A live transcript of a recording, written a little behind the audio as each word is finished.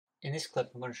In this clip,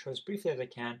 I'm going to show as briefly as I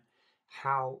can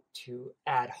how to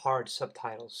add hard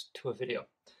subtitles to a video.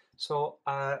 So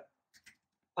I've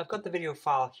got the video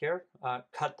file here,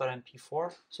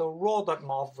 cut.mp4. So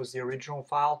raw.mov was the original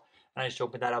file, and I just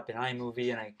opened that up in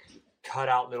iMovie and I cut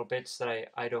out little bits that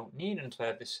I don't need, and so I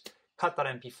have this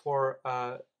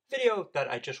cut.mp4 video that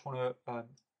I just want to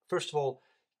first of all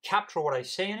capture what I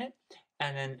say in it,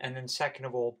 and then second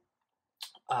of all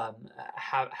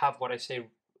have what I say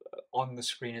on the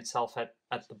screen itself at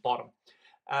the bottom.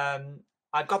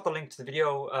 I've got the link to the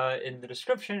video in the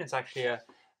description. It's actually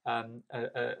a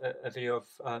video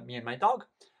of me and my dog.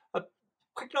 A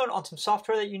quick note on some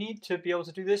software that you need to be able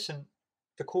to do this, and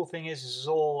the cool thing is this is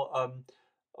all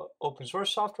open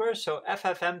source software. So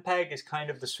ffmpeg is kind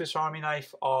of the Swiss Army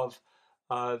knife of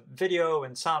video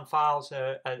and sound files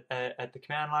at the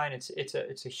command line.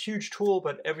 It's a huge tool,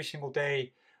 but every single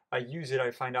day I use it,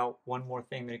 I find out one more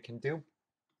thing that it can do.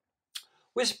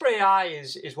 Whisper AI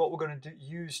is what we're going to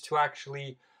use to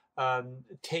actually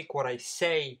take what I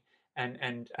say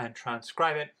and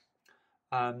transcribe it.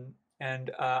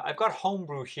 I've got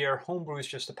Homebrew here. Homebrew is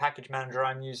just a package manager.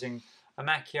 I'm using a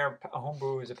Mac here.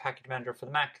 Homebrew is a package manager for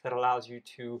the Mac that allows you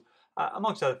to,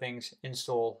 amongst other things,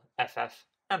 install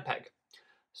ffmpeg.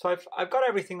 So I've got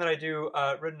everything that I do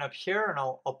written up here, and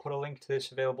I'll put a link to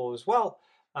this available as well.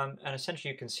 And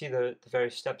essentially, you can see the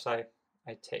various steps I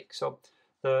take. So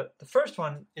the first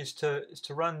one is to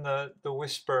run the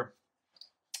Whisper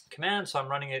command. So I'm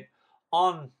running it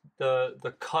on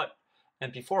the cut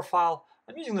MP4 file.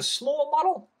 I'm using the small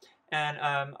model, and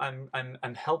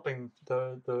I'm helping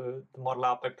the model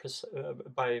out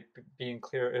by being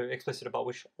explicit about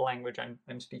which language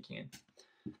I'm speaking in.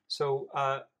 So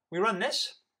we run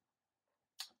this,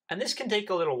 and this can take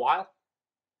a little while.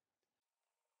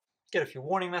 Get a few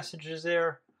warning messages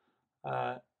there.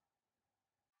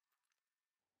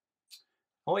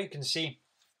 What you can see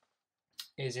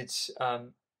is it's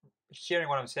hearing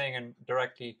what I'm saying and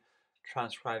directly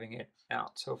transcribing it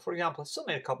out. So for example, I still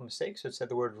made a couple mistakes. So it said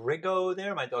the word Rigo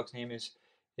there. My dog's name is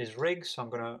Rig. So I'm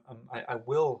gonna I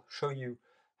will show you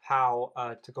how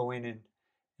to go in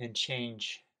and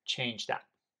change that.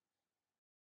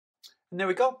 And there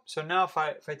we go. So now if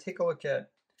I take a look at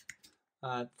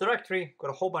the directory,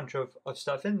 got a whole bunch of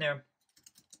stuff in there.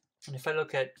 And if I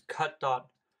look at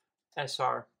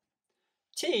cut.srt,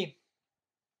 you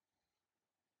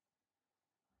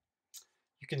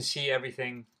can see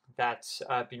everything that's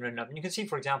been written up. And you can see,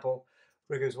 for example,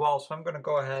 Rigo as well. So I'm going to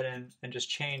go ahead and just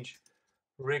change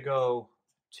Rigo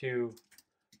to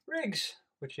Riggs,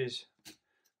 which is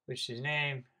his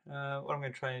name. What I'm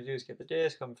going to try to do is get the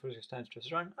disk. I'm first stands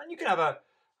just run. And you can have a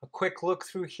quick look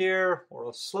through here, or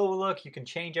a slow look. You can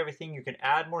change everything. You can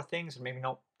add more things, and maybe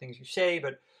not things you say,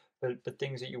 but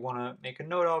things that you want to make a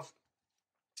note of.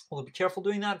 Although be careful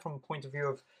doing that from a point of view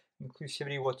of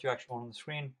inclusivity, what you actually want on the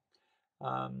screen.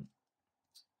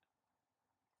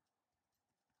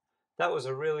 That was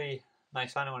a really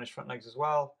nice line on his front legs as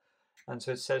well. And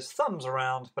so it says thumbs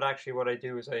around, but actually what I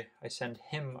do is I send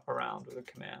him around with a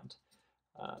command.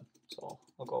 So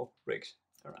I'll go Riggs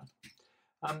around.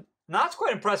 Now that's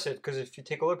quite impressive, because if you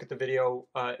take a look at the video,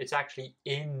 it's actually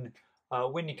in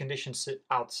windy conditions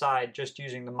outside, just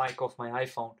using the mic off my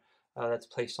iPhone that's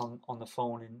placed on the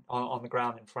phone and on the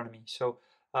ground in front of me. So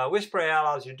Whisper AI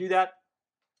allows you to do that.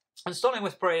 Installing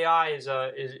Whisper AI is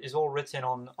all written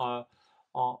on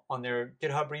their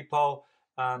GitHub repo,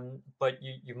 but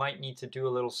you might need to do a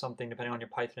little something depending on your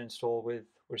Python install with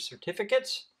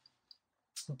certificates,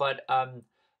 but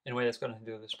in a way that's going to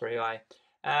do with Whisper AI.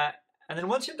 And then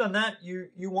once you've done that,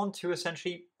 you want to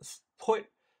essentially put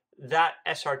that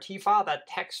SRT file, that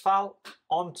text file,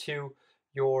 onto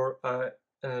your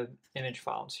image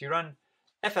file. So you run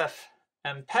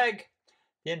ffmpeg.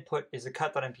 The input is the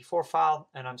cut.mp4 file,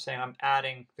 and I'm saying I'm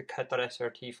adding the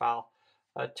cut.srt file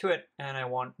to it, and I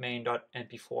want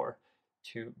main.mp4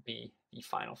 to be the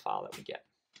final file that we get.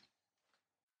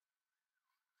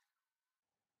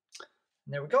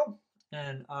 And there we go.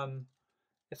 And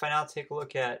if I now take a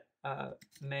look at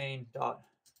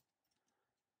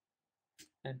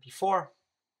main.mp4,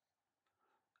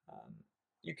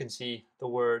 you can see the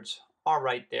words are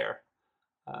right there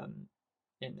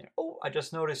in there. Oh, I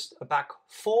just noticed a back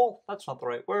fall. That's not the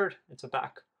right word. It's a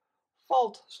back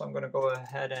fault. So I'm going to go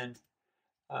ahead and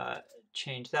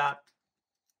change that.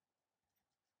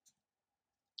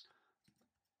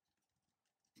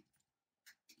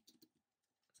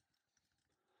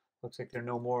 Looks like there are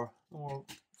no more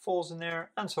falls in there.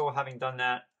 And so having done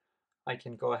that, I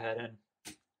can go ahead and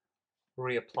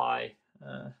reapply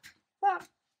that.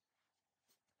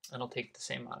 And it'll take the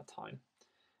same amount of time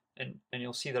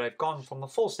you'll see that I've gone from the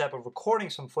full step of recording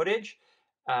some footage.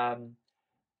 I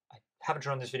haven't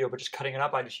run this video, but just cutting it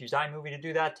up. I just used iMovie to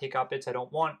do that, take out bits I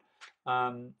don't want,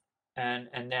 and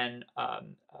then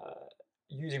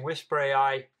using Whisper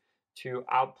AI to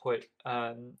output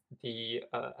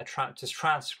to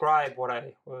transcribe what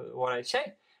I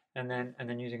say, and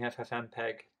then using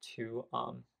ffmpeg to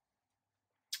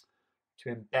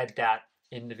embed that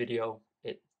in the video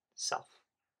itself.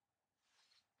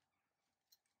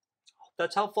 Hope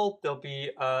that's helpful. There'll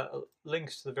be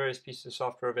links to the various pieces of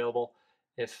software available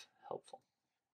if helpful.